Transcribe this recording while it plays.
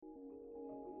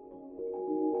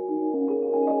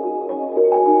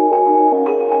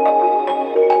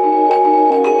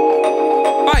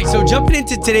right, so jumping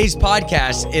into today's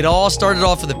podcast, it all started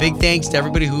off with a big thanks to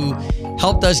everybody who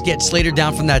helped us get Slater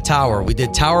down from that tower. We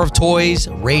did Tower of Toys,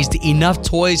 raised enough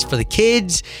toys for the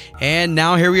kids, and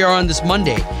now here we are on this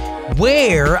Monday,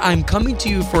 where I'm coming to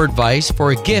you for advice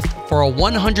for a gift for a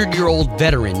 100-year-old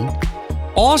veteran.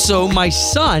 Also, my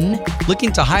son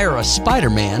looking to hire a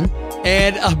Spider-Man,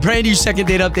 and a brand new second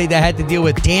date update that had to deal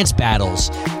with dance battles,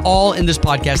 all in this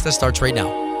podcast that starts right now.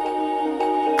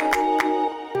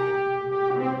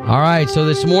 All right, so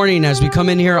this morning as we come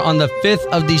in here on the 5th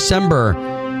of December,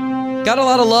 got a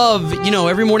lot of love. You know,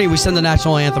 every morning we send the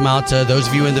national anthem out to those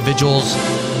of you individuals.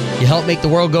 You help make the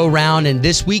world go round, and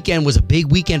this weekend was a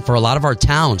big weekend for a lot of our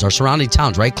towns, our surrounding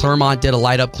towns, right? Claremont did a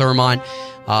Light Up Claremont.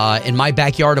 In my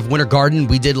backyard of Winter Garden,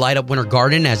 we did Light Up Winter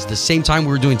Garden at the same time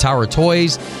we were doing Tower of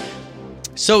Toys.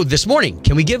 So this morning,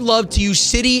 can we give love to you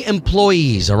city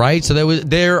employees, all right? So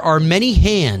there are many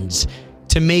hands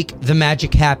to make the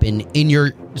magic happen in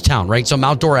your town, right? So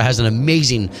Mount Dora has an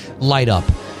amazing light up.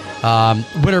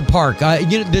 Winter Park,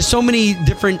 there's so many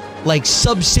different like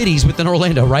sub-cities within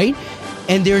Orlando, right?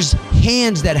 And there's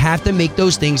hands that have to make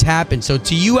those things happen. So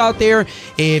to you out there,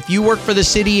 if you work for the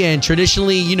city and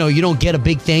traditionally, you don't get a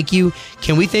big thank you,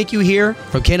 can we thank you here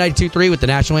from K92.3 with the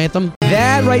national anthem?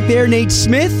 That right there, Nate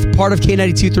Smith, part of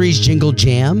K92.3's Jingle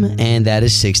Jam, and that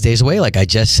is 6 days away, like I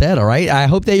just said, all right? I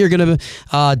hope that you're going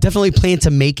to definitely plan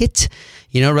to make it.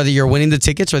 Whether you're winning the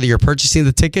tickets, whether you're purchasing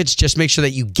the tickets, just make sure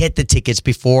that you get the tickets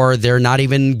before they're not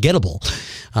even gettable,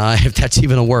 if that's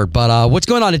even a word. But what's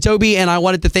going on? It's Obi, and I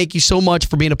wanted to thank you so much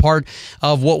for being a part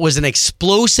of what was an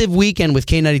explosive weekend with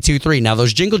K92.3. Now,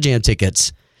 those Jingle Jam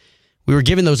tickets, we were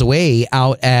giving those away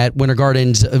out at Winter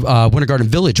Garden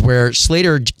Village, where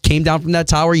Slater came down from that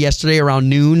tower yesterday around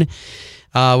noon.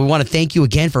 We want to thank you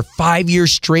again for 5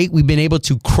 years straight. We've been able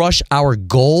to crush our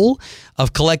goal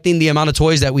of collecting the amount of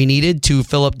toys that we needed to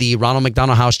fill up the Ronald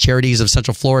McDonald House Charities of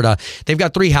Central Florida. They've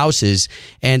got 3 houses,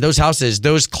 and those houses,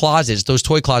 those closets, those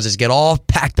toy closets get all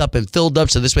packed up and filled up,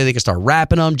 so this way they can start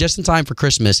wrapping them just in time for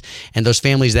Christmas and those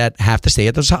families that have to stay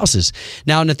at those houses.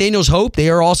 Now, Nathaniel's Hope, they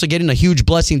are also getting a huge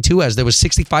blessing too, as there was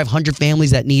 6,500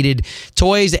 families that needed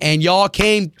toys, and y'all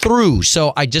came through.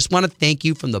 So I just want to thank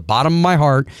you from the bottom of my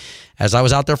heart. As I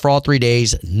was out there for all 3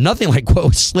 days, nothing like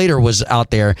what Slater was out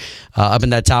there up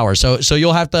in that tower. So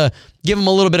you'll have to give him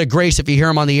a little bit of grace if you hear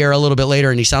him on the air a little bit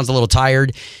later and he sounds a little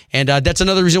tired. And that's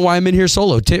another reason why I'm in here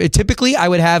solo. Typically, I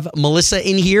would have Melissa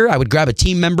in here. I would grab a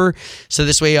team member. So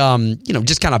this way,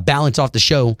 just kind of balance off the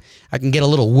show. I can get a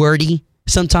little wordy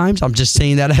sometimes. I'm just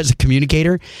saying that as a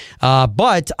communicator.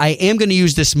 But I am going to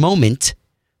use this moment,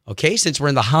 okay, since we're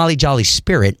in the holly jolly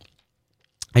spirit.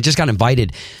 I just got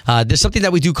invited. There's something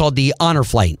that we do called the Honor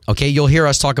Flight. Okay, you'll hear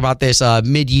us talk about this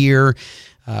mid-year,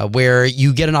 where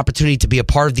you get an opportunity to be a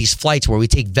part of these flights where we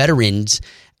take veterans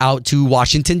out to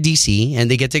Washington, D.C., and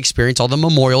they get to experience all the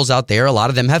memorials out there. A lot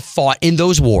of them have fought in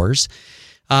those wars.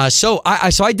 So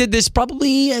I did this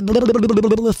probably 4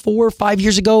 or 5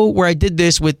 years ago, where I did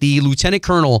this with the Lieutenant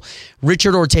Colonel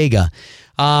Richard Ortega.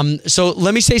 So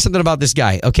let me say something about this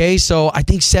guy. Okay, so I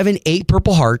think 7, 8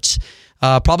 Purple Hearts.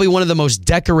 Probably one of the most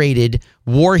decorated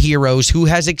war heroes who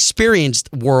has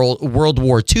experienced World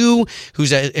War II,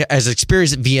 has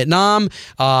experienced Vietnam.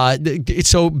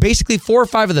 So basically 4 or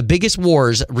 5 of the biggest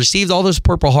wars received all those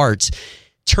Purple Hearts,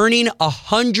 turning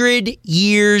 100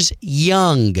 years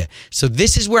young. So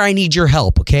this is where I need your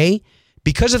help, okay?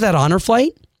 Because of that honor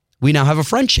flight, we now have a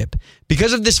friendship.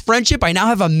 Because of this friendship, I now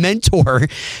have a mentor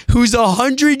who's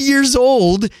 100 years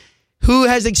old, who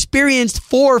has experienced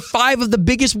 4 or 5 of the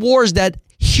biggest wars that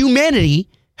humanity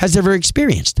has ever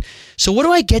experienced. So what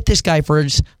do I get this guy for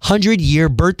his 100-year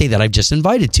birthday that I've just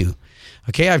invited to?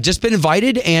 Okay, I've just been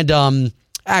invited, and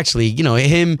actually,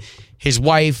 him, his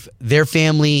wife, their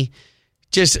family,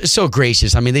 just so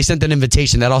gracious. I mean, they sent an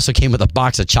invitation that also came with a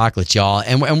box of chocolates, y'all.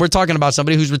 And we're talking about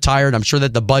somebody who's retired. I'm sure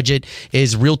that the budget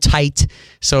is real tight.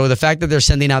 So the fact that they're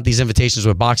sending out these invitations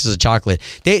with boxes of chocolate,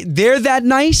 they're that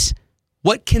nice.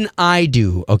 What can I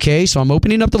do? Okay, so I'm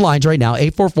opening up the lines right now,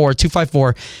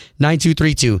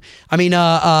 844-254-9232. I mean,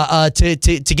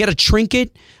 to get a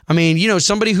trinket, I mean,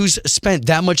 somebody who's spent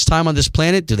that much time on this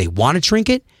planet, do they want a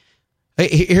trinket?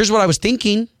 Here's what I was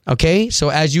thinking, okay? So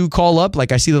as you call up,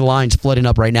 like I see the lines flooding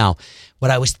up right now, what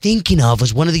I was thinking of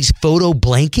was one of these photo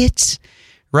blankets,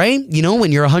 right?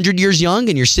 When you're 100 years young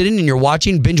and you're sitting and you're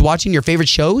binge watching your favorite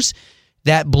shows,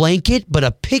 that blanket, but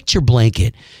a picture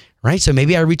blanket, right? So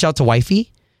maybe I reach out to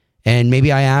wifey and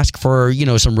maybe I ask for,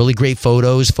 some really great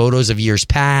photos of years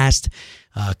past,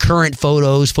 current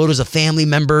photos of family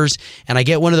members, and I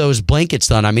get one of those blankets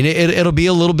done. I mean, it'll be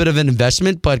a little bit of an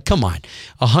investment, but come on,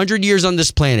 100 years on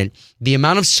this planet, the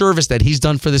amount of service that he's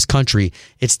done for this country,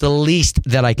 it's the least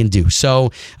that I can do.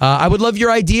 So I would love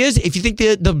your ideas. If you think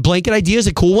the blanket idea is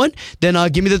a cool one, then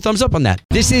give me the thumbs up on that.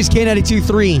 This is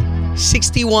K92.3,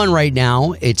 61 right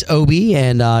now. It's Obi,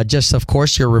 and just, of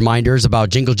course, your reminders about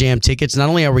Jingle Jam tickets. Not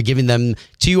only are we giving them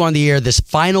to you on the air this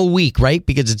final week, right,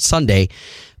 because it's Sunday,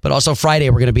 but also Friday,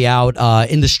 we're going to be out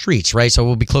in the streets, right? So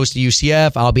we'll be close to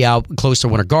UCF. I'll be out close to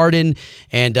Winter Garden.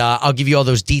 And I'll give you all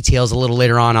those details a little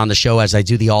later on the show as I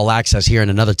do the all access here in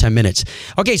another 10 minutes.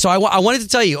 Okay, so I wanted to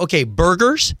tell you, okay,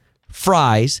 burgers,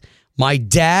 fries, my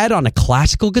dad on a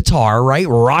classical guitar, right?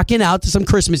 Rocking out to some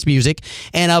Christmas music,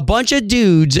 and a bunch of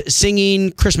dudes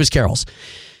singing Christmas carols.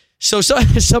 So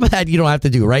some of that you don't have to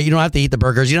do, right? You don't have to eat the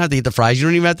burgers. You don't have to eat the fries. You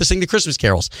don't even have to sing the Christmas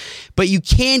carols. But you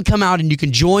can come out and you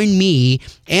can join me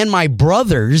and my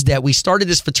brothers that we started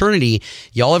this fraternity.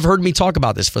 Y'all have heard me talk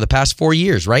about this for the past 4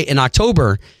 years, right? In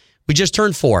October, we just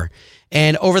turned 4.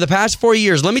 And over the past 4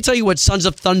 years, let me tell you what Sons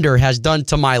of Thunder has done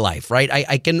to my life, right?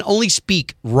 I can only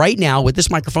speak right now with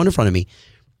this microphone in front of me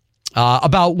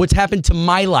about what's happened to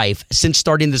my life since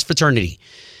starting this fraternity.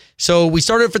 So we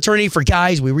started a fraternity for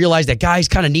guys. We realized that guys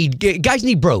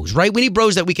need bros, right? We need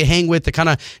bros that we can hang with to kind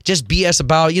of just BS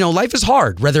about, life is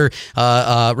hard. Whether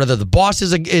the boss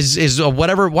is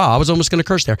whatever. Wow, I was almost going to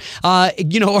curse there. Or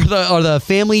the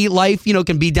family life,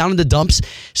 can be down in the dumps.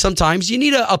 Sometimes you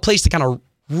need a place to kind of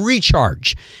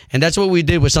recharge. And that's what we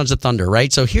did with Sons of Thunder,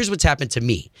 right? So here's what's happened to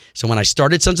me. So when I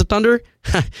started Sons of Thunder,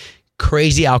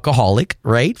 crazy alcoholic,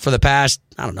 right? For the past,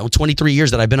 23 years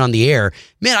that I've been on the air,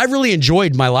 man, I really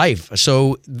enjoyed my life.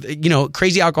 So,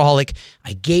 crazy alcoholic.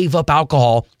 I gave up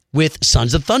alcohol with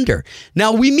Sons of Thunder.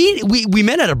 Now we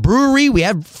met at a brewery. We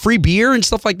had free beer and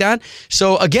stuff like that.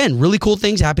 So again, really cool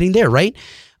things happening there, right?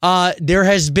 There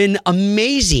has been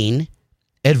amazing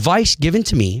advice given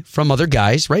to me from other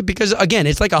guys, right? Because again,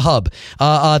 it's like a hub.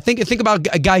 Think about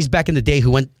guys back in the day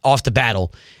who went off to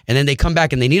battle and then they come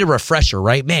back and they need a refresher,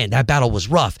 right? Man, that battle was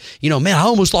rough. Man, I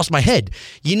almost lost my head.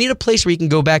 You need a place where you can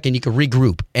go back and you can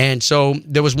regroup. And so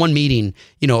there was one meeting,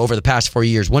 over the past 4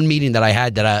 years, one meeting that I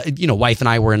had that, wife and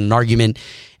I were in an argument,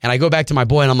 and I go back to my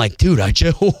boy and I'm like, dude,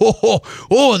 this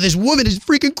woman is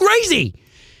freaking crazy.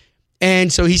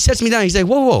 And so he sets me down. He's like,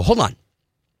 whoa, hold on.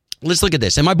 Let's look at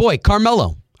this. And my boy, Carmelo,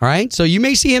 all right? So you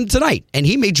may see him tonight, and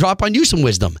he may drop on you some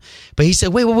wisdom. But he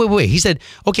said, wait. He said,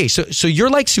 okay, so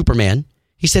you're like Superman.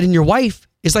 He said, and your wife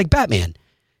is like Batman.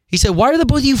 He said, why are the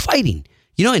both of you fighting?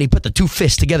 And he put the two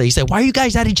fists together. He said, why are you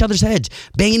guys at each other's heads,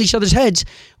 banging each other's heads,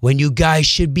 when you guys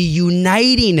should be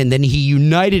uniting? And then he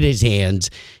united his hands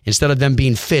instead of them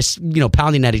being fists,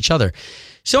 pounding at each other.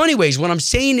 So anyways, what I'm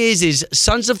saying is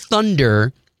Sons of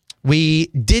Thunder, we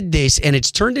did this, and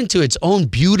it's turned into its own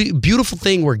beautiful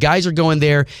thing where guys are going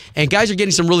there, and guys are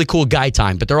getting some really cool guy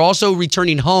time, but they're also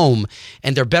returning home,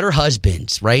 and they're better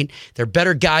husbands, right? They're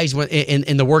better guys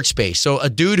in the workspace. So a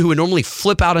dude who would normally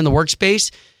flip out in the workspace,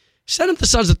 send him to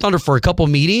Sons of Thunder for a couple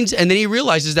of meetings, and then he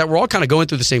realizes that we're all kind of going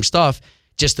through the same stuff.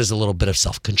 Just there's a little bit of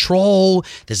self-control,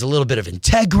 there's a little bit of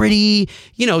integrity,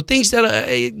 things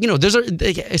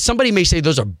that, somebody may say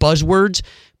those are buzzwords,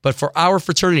 but for our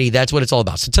fraternity, that's what it's all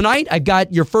about. So tonight, I've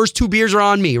got your first 2 beers are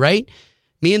on me, right?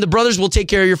 Me and the brothers will take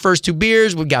care of your first 2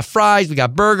 beers. We've got fries, we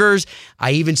got burgers.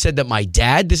 I even said that my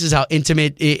dad, this is how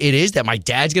intimate it is, that my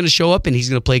dad's going to show up and he's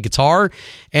going to play guitar.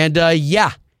 And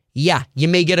yeah, you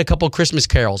may get a couple Christmas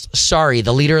carols. Sorry,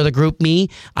 the leader of the group, me,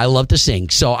 I love to sing.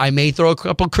 So I may throw a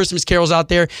couple Christmas carols out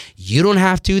there. You don't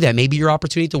have to. That may be your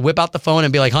opportunity to whip out the phone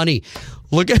and be like, honey,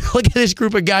 look at this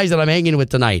group of guys that I'm hanging with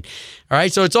tonight. All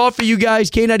right, so it's all for you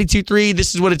guys. K92.3,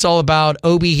 this is what it's all about.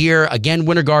 Obi here. Again,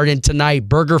 Winter Garden tonight.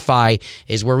 BurgerFi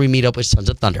is where we meet up with Sons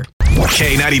of Thunder.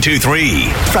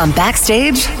 K92.3. From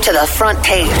backstage to the front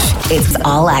page, it's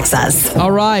all access.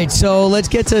 All right, so let's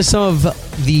get to some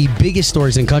of the biggest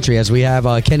stories in country as we have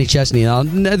Kenny Chesney. Now,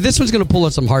 this one's going to pull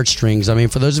on some heartstrings. I mean,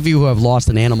 for those of you who have lost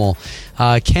an animal,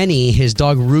 Kenny, his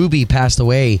dog Ruby, passed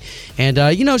away. And,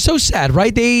 so sad,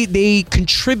 right? They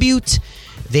contribute.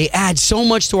 They add so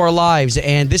much to our lives,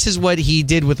 and this is what he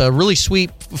did with a really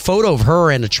sweet photo of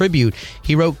her and a tribute.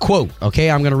 He wrote, quote,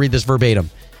 okay, I'm going to read this verbatim.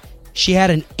 She had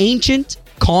an ancient,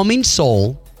 calming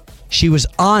soul. She was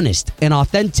honest and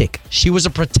authentic. She was a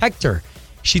protector.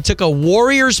 She took a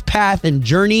warrior's path and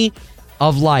journey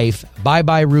of life.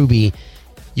 Bye-bye, Ruby.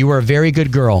 You were a very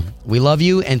good girl. We love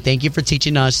you, and thank you for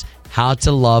teaching us how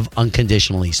to love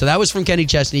unconditionally. So that was from Kenny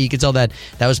Chesney. You can tell that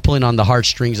was pulling on the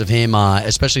heartstrings of him,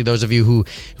 especially those of you who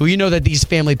that these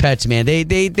family pets, man,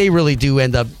 they really do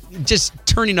end up just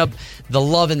turning up the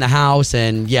love in the house.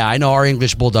 And yeah, I know our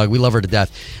English bulldog. We love her to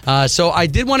death. So I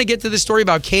did want to get to this story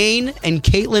about Kane and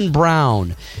Caitlin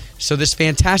Brown. So this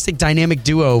fantastic dynamic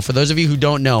duo, for those of you who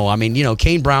don't know, I mean,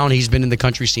 Kane Brown, he's been in the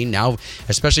country scene now,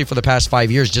 especially for the past 5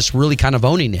 years, just really kind of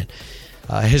owning it.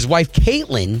 His wife,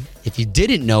 Caitlin, if you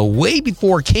didn't know, way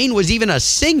before Kane was even a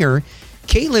singer,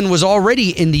 Caitlin was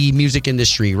already in the music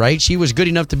industry, right? She was good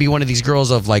enough to be one of these girls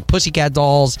of like Pussycat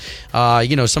Dolls,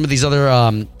 some of these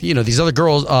other, these other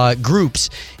girls groups,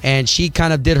 and she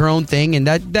kind of did her own thing, and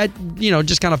that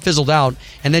just kind of fizzled out.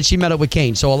 And then she met up with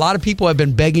Kane. So a lot of people have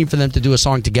been begging for them to do a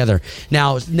song together.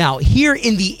 Now here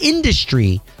in the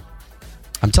industry,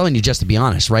 I'm telling you, just to be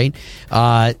honest, right?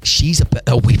 She's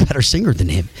a way better singer than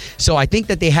him. So I think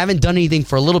that they haven't done anything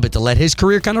for a little bit to let his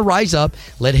career kind of rise up,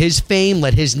 let his fame,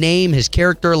 let his name, his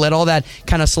character, let all that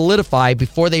kind of solidify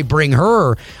before they bring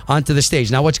her onto the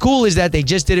stage. Now, what's cool is that they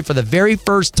just did it for the very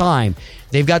first time.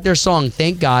 They've got their song,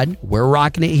 Thank God. We're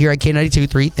rocking it here at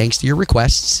K92.3, thanks to your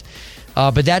requests.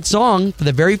 But that song, for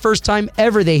the very first time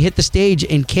ever, they hit the stage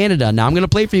in Canada. Now, I'm going to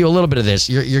play for you a little bit of this.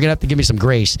 You're going to have to give me some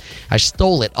grace. I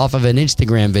stole it off of an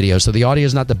Instagram video, so the audio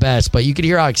is not the best. But you can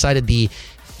hear how excited the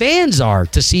fans are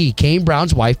to see Kane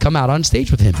Brown's wife come out on stage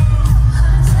with him.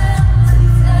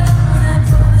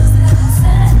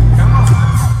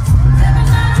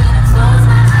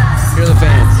 Hear the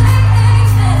fans.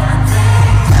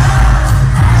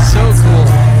 So cool.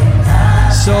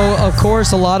 So, of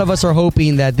course, a lot of us are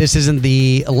hoping that this isn't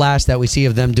the last that we see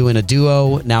of them doing a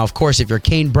duo. Now, of course, if you're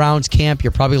Kane Brown's camp, you're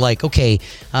probably like, okay,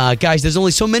 guys, there's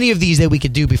only so many of these that we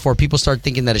could do before people start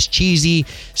thinking that it's cheesy.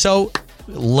 So,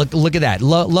 look at that.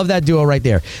 Love that duo right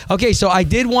there. Okay, so I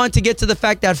did want to get to the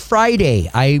fact that Friday,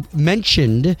 I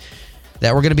mentioned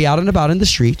that we're going to be out and about in the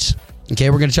streets. Okay,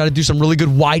 we're going to try to do some really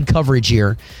good wide coverage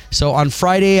here. So on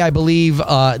Friday, I believe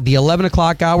the 11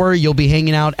 o'clock hour, you'll be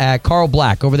hanging out at Carl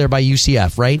Black over there by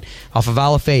UCF, right? Off of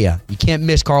Alafaya. You can't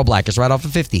miss Carl Black. It's right off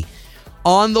of 50.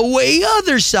 On the way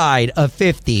other side of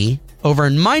 50, over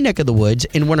in my neck of the woods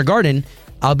in Winter Garden,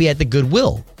 I'll be at the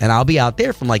Goodwill, and I'll be out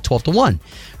there from like 12 to 1.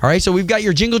 All right, so we've got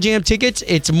your Jingle Jam tickets.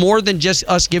 It's more than just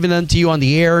us giving them to you on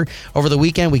the air over the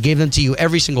weekend. We gave them to you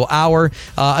every single hour.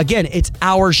 Again, it's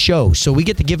our show, so we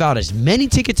get to give out as many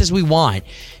tickets as we want.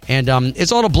 And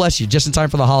it's all to bless you just in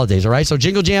time for the holidays, all right? So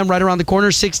Jingle Jam right around the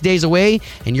corner, 6 days away,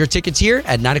 and your tickets here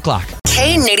at 9 o'clock.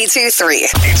 K92.3.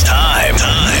 It's time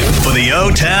for the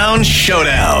O-Town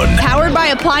Showdown. Powered by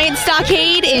Appliance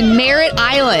Stockade in Merritt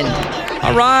Island.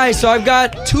 All right, so I've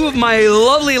got two of my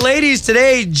lovely ladies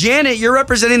today. Janet, you're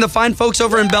representing the fine folks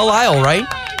over in Belle Isle, right?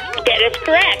 That is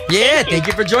correct. Yeah, thank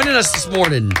you for joining us this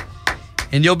morning.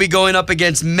 And you'll be going up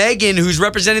against Megan, who's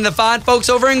representing the fine folks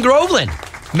over in Groveland.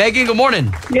 Megan, good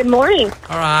morning. Good morning.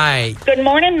 All right. Good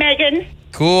morning, Megan.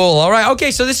 Cool. All right.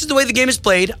 Okay, so this is the way the game is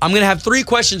played. I'm going to have 3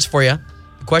 questions for you.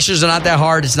 The questions are not that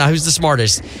hard. It's not who's the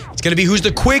smartest. It's going to be who's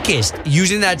the quickest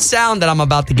using that sound that I'm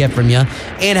about to get from you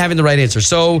and having the right answer.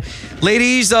 So,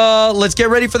 ladies, let's get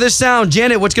ready for this sound.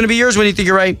 Janet, what's going to be yours when you think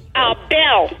you're right?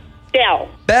 Belle.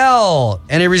 Belle.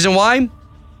 Any reason why?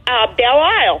 Belle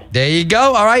Isle. There you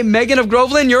go. All right. Megan of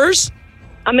Groveland, yours?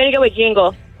 I'm going to go with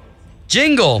Jingle.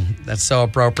 Jingle. That's so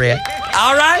appropriate.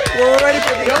 All right. We're ready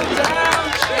for the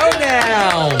O-Town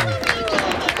Showdown.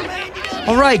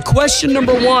 All right. Question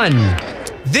number 1.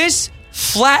 This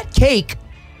flat cake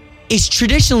is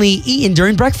traditionally eaten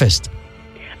during breakfast.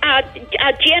 Belle.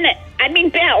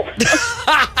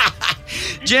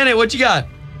 Janet, what you got?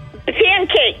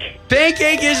 Pancake.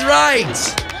 Pancake is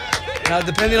right. Now,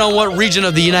 depending on what region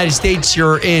of the United States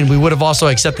you're in, we would have also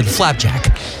accepted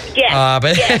flapjack. Yeah.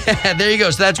 But there you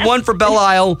go. So that's 1 for Belle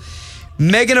Isle.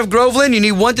 Megan of Groveland, you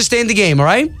need 1 to stay in the game, all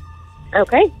right?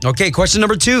 Okay. Okay, question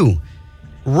number 2.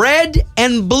 Red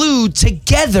and blue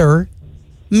together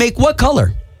make what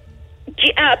color?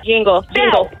 Jingle.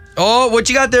 Oh, what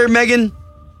you got there, Megan?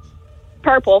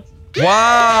 Purple.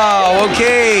 Wow,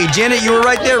 okay. Janet, you were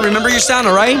right there. Remember your sound,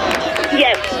 all right?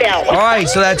 Yes, Belle. All right,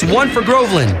 so that's 1 for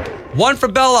Groveland, 1 for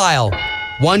Belle Isle.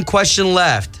 1 question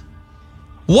left.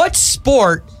 What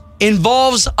sport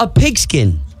involves a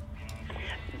pigskin?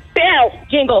 Belle.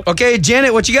 Jingle. Okay,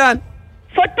 Janet, what you got?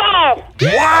 Football.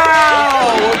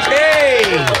 Wow, okay.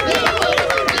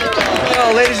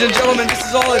 Well, ladies and gentlemen, this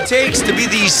is all it takes to be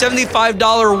the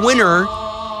 $75 winner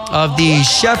of the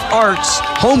Chef Arts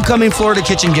Homecoming Florida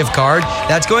Kitchen gift card.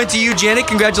 That's going to you, Janet.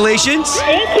 Congratulations.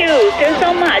 Thank you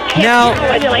so much. Now,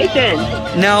 congratulations.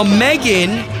 Now,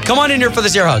 Megan, come on in here for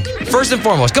this air hug. First and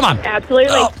foremost, come on.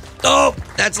 Absolutely. Oh,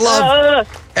 that's love.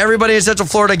 Everybody in Central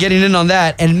Florida getting in on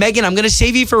that. And Megan, I'm going to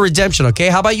save you for redemption, okay?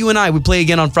 How about you and I? We play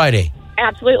again on Friday.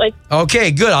 Absolutely.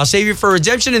 Okay, good. I'll save you for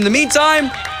redemption. In the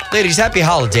meantime, Ladies, happy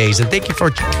holidays, and thank you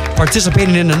for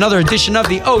participating in another edition of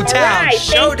the O-Town Right,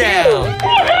 Showdown.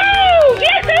 Woohoo!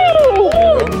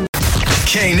 Yahoo!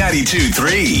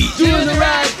 K92-3. Doing the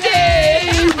right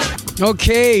thing.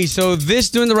 Okay, so this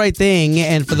Doing the Right Thing,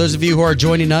 and for those of you who are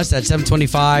joining us at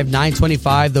 7:25,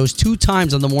 9:25, those 2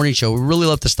 times on the morning show, we really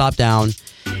love to stop down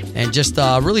and just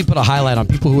really put a highlight on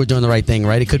people who are doing the right thing,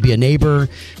 right? It could be a neighbor,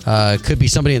 it could be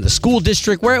somebody in the school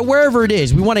district, wherever it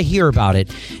is. We want to hear about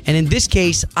it. And in this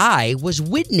case, I was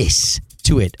witness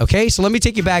to it, okay? So let me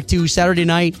take you back to Saturday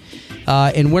night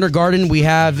in Winter Garden. We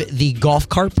have the golf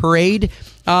cart parade.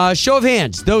 Show of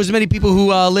hands, those many people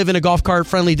who live in a golf cart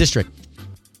friendly district.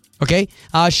 Okay?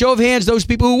 Show of hands, those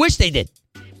people who wish they did.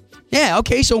 Yeah,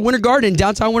 okay, so Winter Garden,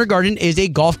 downtown Winter Garden is a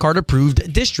golf cart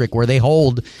approved district where they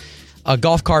hold a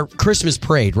golf cart Christmas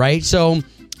parade, right? So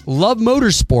Love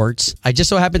Motorsports, I just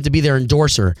so happened to be their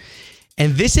endorser.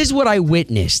 And this is what I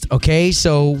witnessed, okay?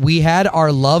 So we had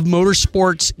our Love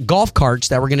Motorsports golf carts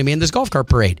that were going to be in this golf cart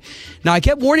parade. Now, I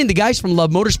kept warning the guys from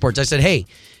Love Motorsports. I said, hey,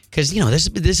 because, this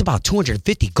is about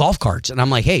 250 golf carts. And I'm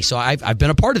like, hey, so I've been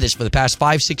a part of this for the past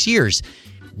 5-6 years.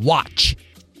 Watch.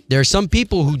 There are some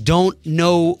people who don't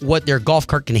know what their golf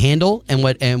cart can handle and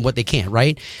what they can't,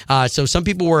 right? So some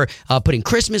people were putting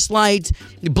Christmas lights,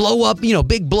 big blow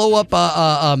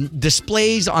up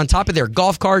displays on top of their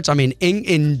golf carts. I mean,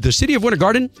 in the city of Winter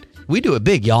Garden, we do it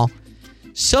big, y'all.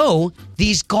 So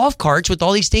these golf carts with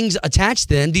all these things attached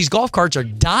to them, these golf carts are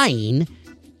dying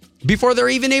before they're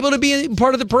even able to be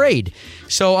part of the parade.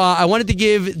 So I wanted to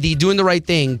give the Doing the Right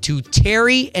Thing to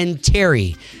Terry and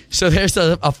Terry. So there's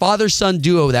a father-son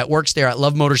duo that works there at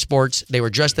Love Motorsports. They were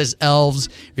dressed as elves.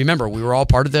 Remember, we were all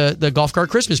part of the golf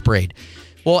cart Christmas parade.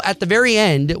 Well, at the very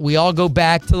end, we all go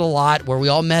back to the lot where we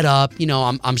all met up.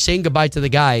 I'm saying goodbye to the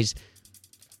guys.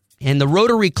 And the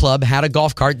Rotary Club had a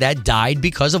golf cart that died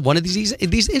because of one of these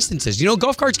instances.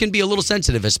 Golf carts can be a little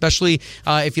sensitive, especially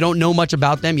if you don't know much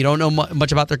about them. You don't know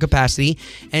much about their capacity.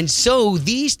 And so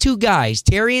these 2 guys,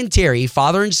 Terry and Terry,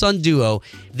 father and son duo,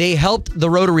 they helped the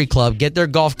Rotary Club get their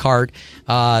golf cart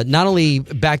not only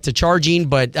back to charging,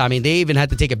 but, they even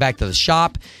had to take it back to the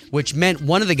shop, which meant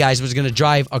one of the guys was going to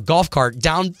drive a golf cart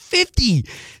down 50.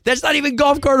 That's not even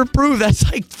golf cart approved. That's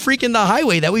like freaking the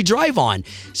highway that we drive on.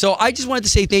 So I just wanted to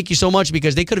say thank you so much,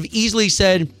 because they could have easily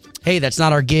said, hey, that's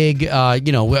not our gig,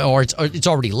 or it's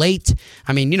already late.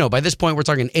 By this point, we're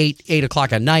talking 8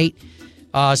 o'clock at night.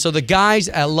 So the guys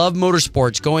at Love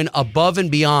Motorsports going above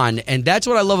and beyond, and that's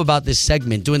what I love about this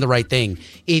segment, Doing the Right Thing.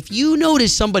 If you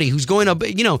notice somebody who's going up,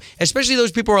 especially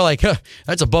those people who are like,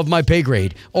 that's above my pay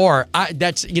grade, or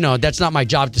that's not my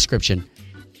job description.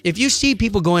 If you see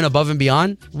people going above and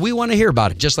beyond, we want to hear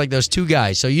about it, just like those 2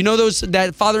 guys. So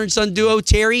that father and son duo,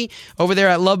 Terry, over there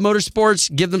at Love Motorsports,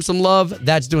 give them some love.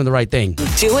 That's Doing the Right Thing.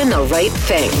 Doing the Right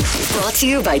Thing. Brought to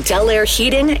you by Del Air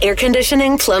Heating, Air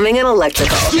Conditioning, Plumbing, and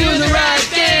Electrical. Doing the Right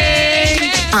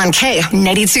Thing. On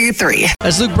K92.3.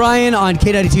 That's Luke Bryan on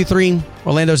K92.3.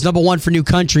 Orlando's number 1 for new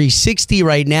country, 60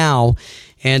 right now.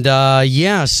 And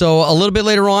so a little bit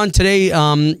later on today,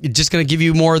 just going to give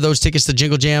you more of those tickets to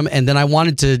Jingle Jam. And then I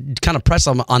wanted to kind of press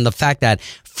on the fact that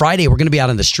Friday we're going to be out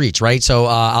in the streets, right? So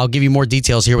I'll give you more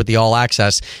details here with the All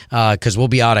Access, because we'll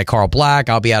be out at Carl Black,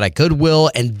 I'll be out at Goodwill,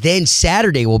 and then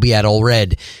Saturday we'll be at Old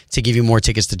Red to give you more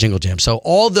tickets to Jingle Jam. So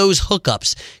all those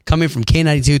hookups coming from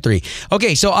K92.3.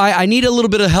 Okay, so I need a little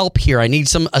bit of help here. I need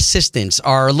some assistance.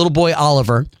 Our little boy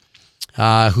Oliver,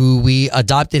 who we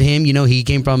adopted him. He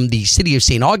came from the city of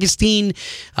St. Augustine.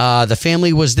 The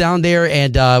family was down there,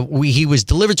 and he was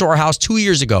delivered to our house 2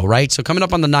 years ago, right? So coming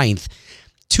up on the 9th,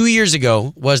 2 years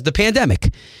ago was the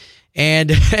pandemic.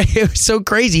 And it was so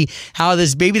crazy how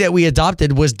this baby that we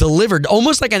adopted was delivered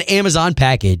almost like an Amazon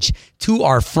package to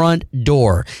our front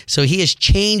door. So he has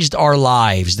changed our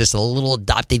lives, this little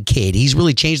adopted kid. He's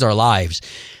really changed our lives.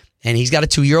 And he's got a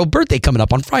 2-year-old birthday coming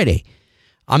up on Friday.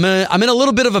 I'm in a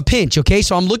little bit of a pinch, okay?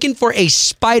 So I'm looking for a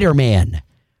Spider-Man.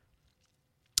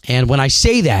 And when I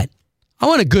say that, I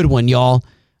want a good one, y'all.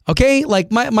 Okay?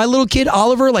 Like my little kid,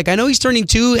 Oliver, I know he's turning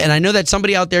 2, and I know that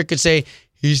somebody out there could say,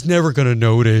 he's never going to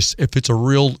notice if it's a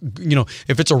real,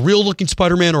 if it's a real looking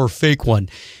Spider-Man or a fake one.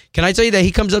 Can I tell you that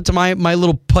he comes up to my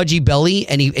little pudgy belly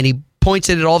and he points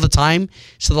at it all the time?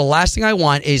 So the last thing I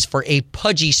want is for a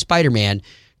pudgy Spider-Man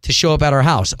to show up at our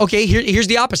house. Okay, here's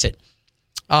the opposite.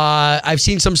 I've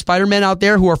seen some Spider-Men out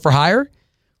there who are for hire,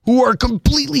 who are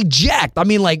completely jacked. I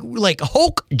mean, like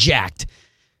Hulk jacked.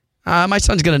 My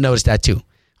son's going to notice that too.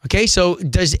 Okay, so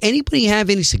does anybody have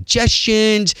any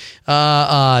suggestions?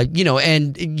 I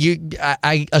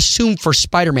assume for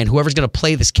Spider-Man, whoever's going to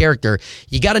play this character,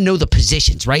 you got to know the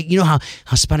positions, right? You know how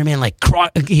Spider-Man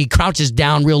he crouches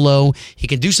down real low. He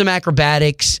can do some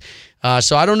acrobatics.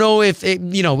 So I don't know if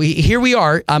here we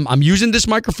are. I'm using this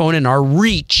microphone and our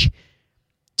reach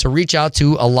to reach out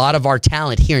to a lot of our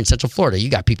talent here in Central Florida. You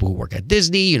got people who work at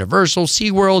Disney, Universal,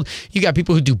 SeaWorld. You got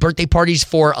people who do birthday parties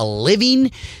for a living.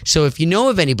 So if you know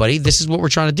of anybody, this is what we're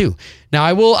trying to do. Now,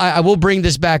 I will bring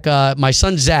this back. My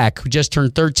son, Zach, who just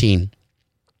turned 13,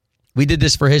 we did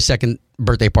this for his second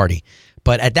birthday party.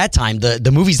 But at that time,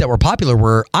 the movies that were popular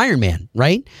were Iron Man,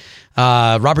 right?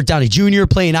 Robert Downey Jr.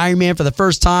 playing Iron Man for the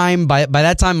first time. By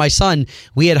that time, my son,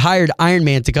 we had hired Iron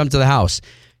Man to come to the house.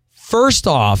 First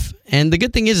off, and the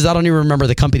good thing is I don't even remember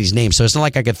the company's name, so it's not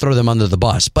like I could throw them under the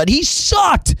bus, but he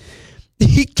sucked.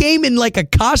 He came in like a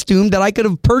costume that I could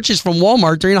have purchased from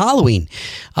Walmart during Halloween.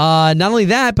 Not only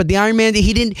that, but the Iron Man,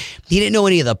 he didn't know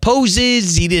any of the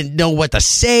poses. He didn't know what to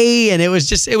say, and it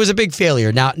was a big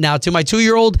failure. Now to my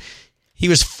 2-year-old, he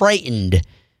was frightened.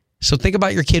 So think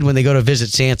about your kid when they go to visit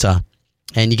Santa,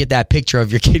 and you get that picture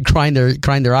of your kid crying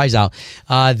their eyes out.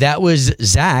 That was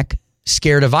Zach,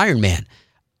 scared of Iron Man.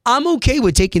 I'm okay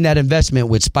with taking that investment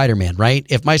with Spider-Man, right?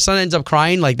 If my son ends up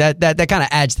crying, like that kind of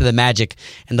adds to the magic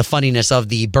and the funniness of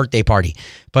the birthday party.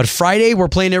 But Friday, we're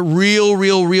playing it real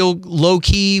low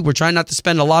key. We're trying not to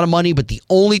spend a lot of money, but the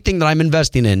only thing that I'm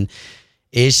investing in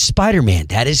is Spider-Man.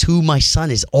 That is who my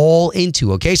son is all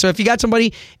into, okay? So if you got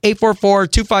somebody,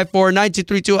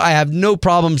 844-254-9232, I have no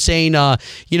problem saying, how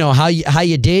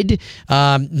you did.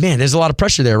 Man, there's a lot of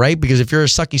pressure there, right? Because if you're a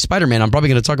sucky Spider-Man, I'm probably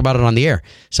going to talk about it on the air.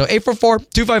 So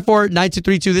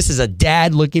 844-254-9232, this is a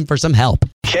dad looking for some help.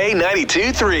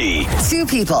 K92-3. 2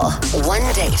 people,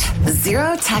 1 date,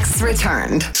 0 texts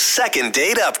returned. Second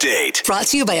date update. Brought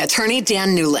to you by attorney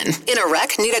Dan Newlin. In a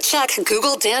wreck, need a check,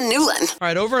 Google Dan Newlin. All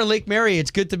right, over in Lake Mary,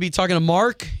 it's good to be talking to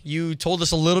Mark. You told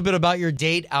us a little bit about your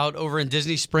date out over in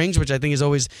Disney Springs, which I think is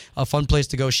always a fun place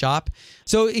to go shop.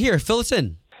 So here, fill us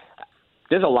in.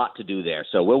 There's a lot to do there.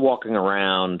 So we're walking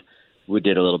around. We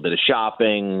did a little bit of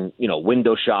shopping,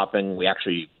 window shopping. We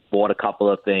actually bought a couple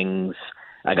of things.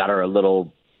 I got her a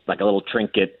little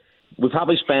trinket. We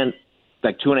probably spent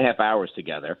like 2.5 hours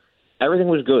together. Everything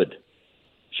was good.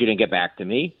 She didn't get back to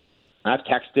me. I've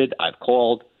texted, I've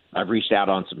called, I've reached out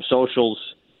on some socials,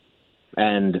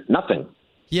 and nothing.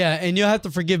 Yeah, and you'll have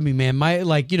to forgive me, man.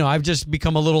 I've just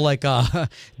become a little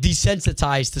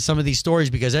desensitized to some of these stories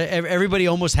because everybody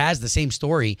almost has the same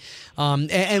story.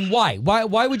 And why?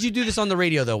 Why would you do this on the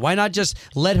radio though? Why not just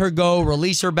let her go,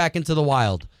 release her back into the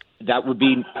wild? That would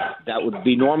be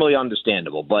normally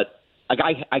understandable, but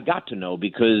I got to know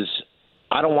because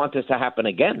I don't want this to happen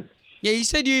again. Yeah, you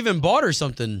said you even bought her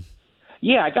something.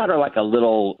 Yeah, I got her like a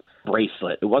little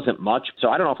bracelet. It wasn't much, so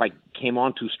I don't know if I came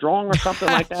on too strong or something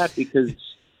like that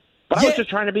but I was just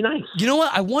trying to be nice. You know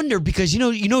what? I wonder because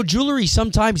jewelry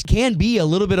sometimes can be a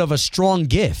little bit of a strong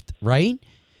gift, right?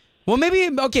 Well, maybe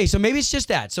it's just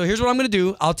that. So here's what I'm going to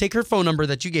do. I'll take her phone number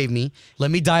that you gave me. Let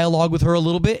me dialogue with her a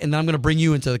little bit, and then I'm going to bring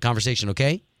you into the conversation,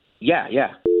 okay?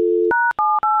 Yeah.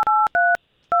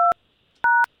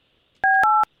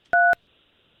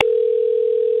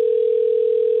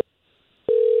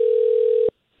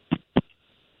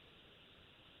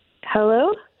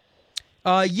 Hello?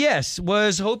 Yes.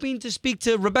 Was hoping to speak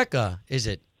to Rebecca, is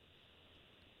it?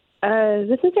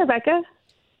 This is Rebecca.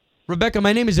 Rebecca,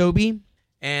 my name is Obi,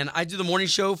 and I do the morning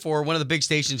show for one of the big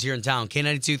stations here in town,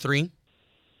 K92.3.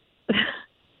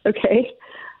 Okay.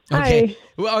 Hi.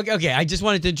 Well, okay. I just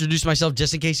wanted to introduce myself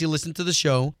just in case you listen to the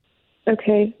show.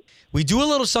 Okay. We do a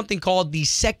little something called the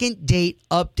second date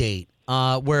update,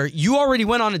 where you already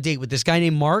went on a date with this guy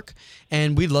named Mark,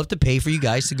 and we'd love to pay for you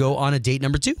guys to go on a date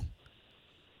number 2.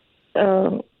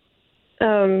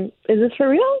 Is this for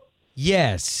real?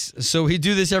 Yes. So we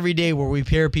do this every day where we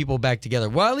pair people back together.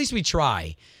 Well, at least we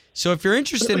try. So if you're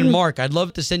interested in Mark, I'd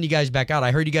love to send you guys back out.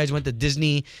 I heard you guys went to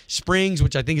Disney Springs,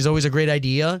 which I think is always a great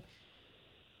idea.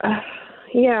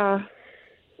 Yeah.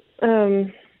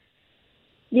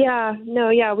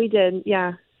 We did.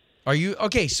 Yeah. Are you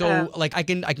okay? So I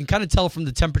can kind of tell from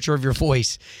the temperature of your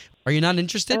voice. Are you not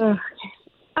interested? I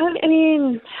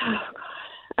mean, oh God.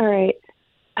 All right.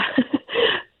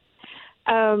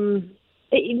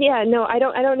 No, I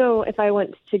don't know if I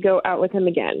want to go out with him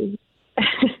again.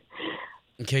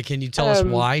 Okay, can you tell us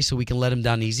why so we can let him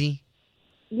down easy?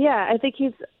 Yeah, I think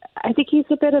he's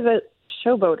a bit of a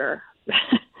showboater.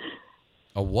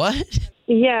 A what?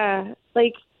 Yeah,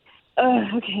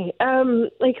 okay. I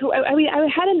mean, I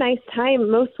had a nice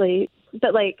time mostly,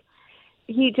 but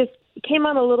he just came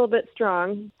on a little bit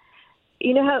strong,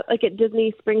 you know how like at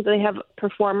Disney Springs they have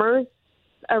performers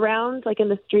around like in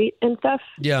the street and stuff?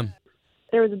 Yeah.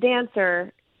 There was a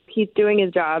dancer. He's doing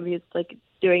his job. He's like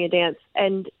doing a dance,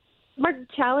 and Mark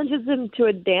challenges him to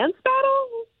a dance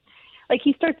battle. Like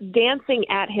he starts dancing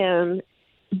at him,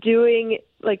 doing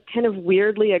like kind of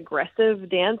weirdly aggressive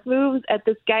dance moves at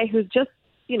this guy who's just,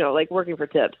 you know, like working for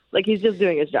tips. Like he's just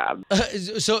doing his job.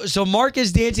 So Mark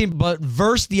is dancing, but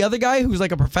versus the other guy who's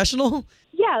like a professional?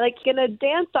 Yeah, like in a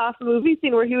dance-off movie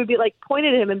scene where he would be like point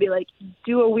at him and be like,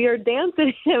 do a weird dance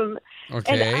at him.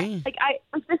 Okay.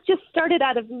 And this just started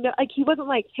out of like he wasn't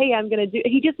like, hey, I'm gonna do.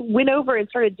 He just went over and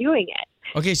started doing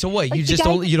it. Okay, so what? Like You just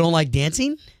don't like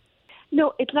dancing?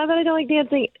 No, it's not that I don't like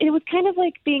dancing. It was kind of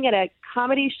like being at a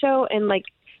comedy show and like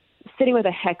sitting with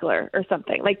a heckler or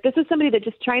something. Like this is somebody that's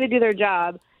just trying to do their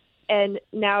job, and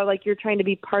now like you're trying to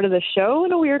be part of the show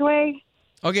in a weird way.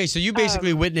 Okay, so you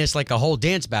basically witnessed like a whole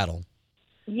dance battle.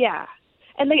 Yeah.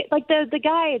 And the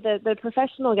guy, the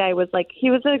professional guy was like,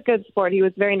 he was a good sport. He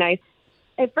was very nice.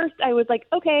 At first I was like,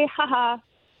 okay, haha.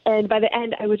 And by the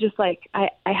end I was just like, I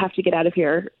have to get out of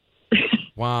here.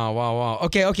 Wow.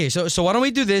 Okay. So why don't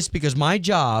we do this? Because my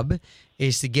job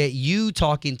is to get you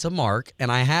talking to Mark,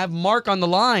 and I have Mark on the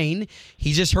line.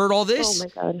 He just heard all this. Oh,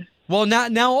 my God. Well,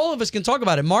 now all of us can talk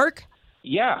about it. Mark?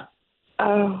 Yeah.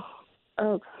 Oh.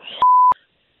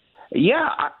 Yeah,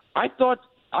 I thought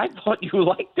you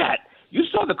liked that. You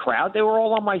saw the crowd. They were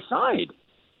all on my side.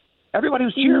 Everybody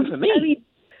was cheering for me. I mean,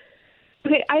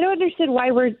 okay, I don't understand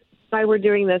why we're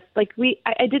doing this. Like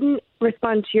I didn't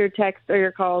respond to your text or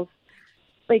your calls.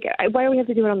 Like, why do we have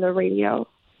to do it on the radio?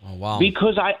 Oh, wow.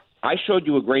 Because I showed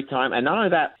you a great time, and not only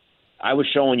that, I was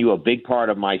showing you a big part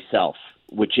of myself,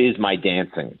 which is my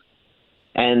dancing.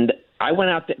 And I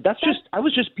went out there. I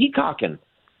was just peacocking.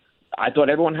 I thought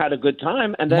everyone had a good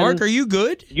time. And then, Mark, are you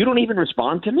good? You don't even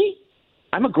respond to me?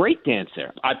 I'm a great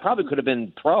dancer. I probably could have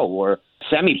been pro or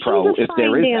semi-pro if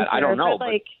there is dancer, that. I don't know.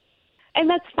 But and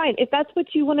that's fine. If that's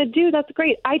what you want to do, that's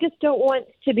great. I just don't want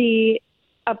to be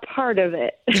a part of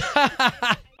it.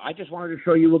 I just wanted to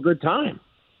show you a good time.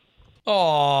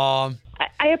 Aww.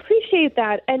 I appreciate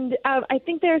that. And I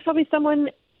think there's probably someone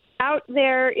out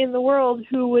there in the world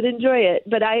who would enjoy it,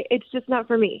 but it's just not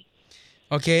for me.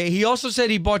 Okay, he also said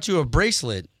he bought you a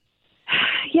bracelet.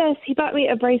 Yes, he bought me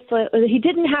a bracelet. He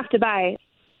didn't have to buy.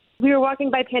 We were walking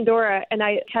by Pandora, and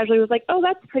I casually was like, oh,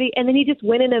 that's pretty. And then he just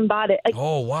went in and bought it. Like,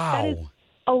 oh, wow. That is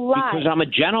a lie. Because I'm a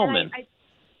gentleman.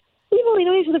 We've only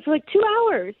known each other for like 2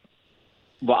 hours.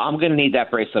 Well, I'm going to need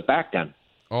that bracelet back then.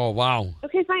 Oh, wow.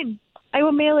 Okay, fine. I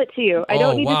will mail it to you. I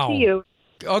don't need to see you.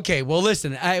 Okay, well,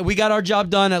 listen, we got our job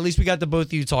done. At least we got the both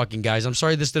of you talking, guys. I'm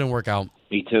sorry this didn't work out.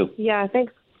 Me too. Yeah,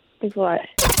 thanks. Thanks a lot.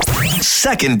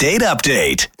 Second date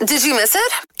update. Did you miss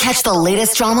it? Catch the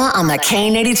latest drama on the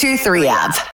K82-3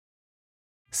 app.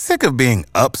 Sick of being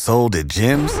upsold at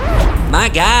gyms? My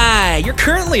guy, you're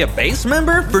currently a base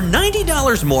member? For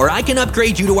 $90 more, I can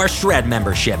upgrade you to our Shred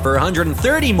membership. For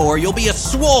 $130 more, you'll be a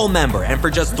Swole member. And for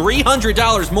just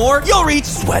 $300 more, you'll reach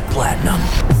Sweat Platinum.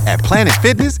 At Planet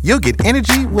Fitness, you'll get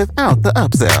energy without the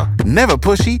upsell. Never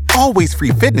pushy, always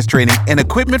free fitness training and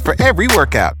equipment for every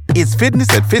workout. It's fitness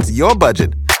that fits your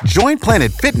budget. Join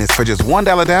Planet Fitness for just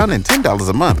 $1 down and $10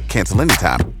 a month. Cancel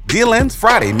anytime. Deal ends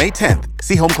Friday, May 10th.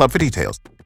 See Home Club for details.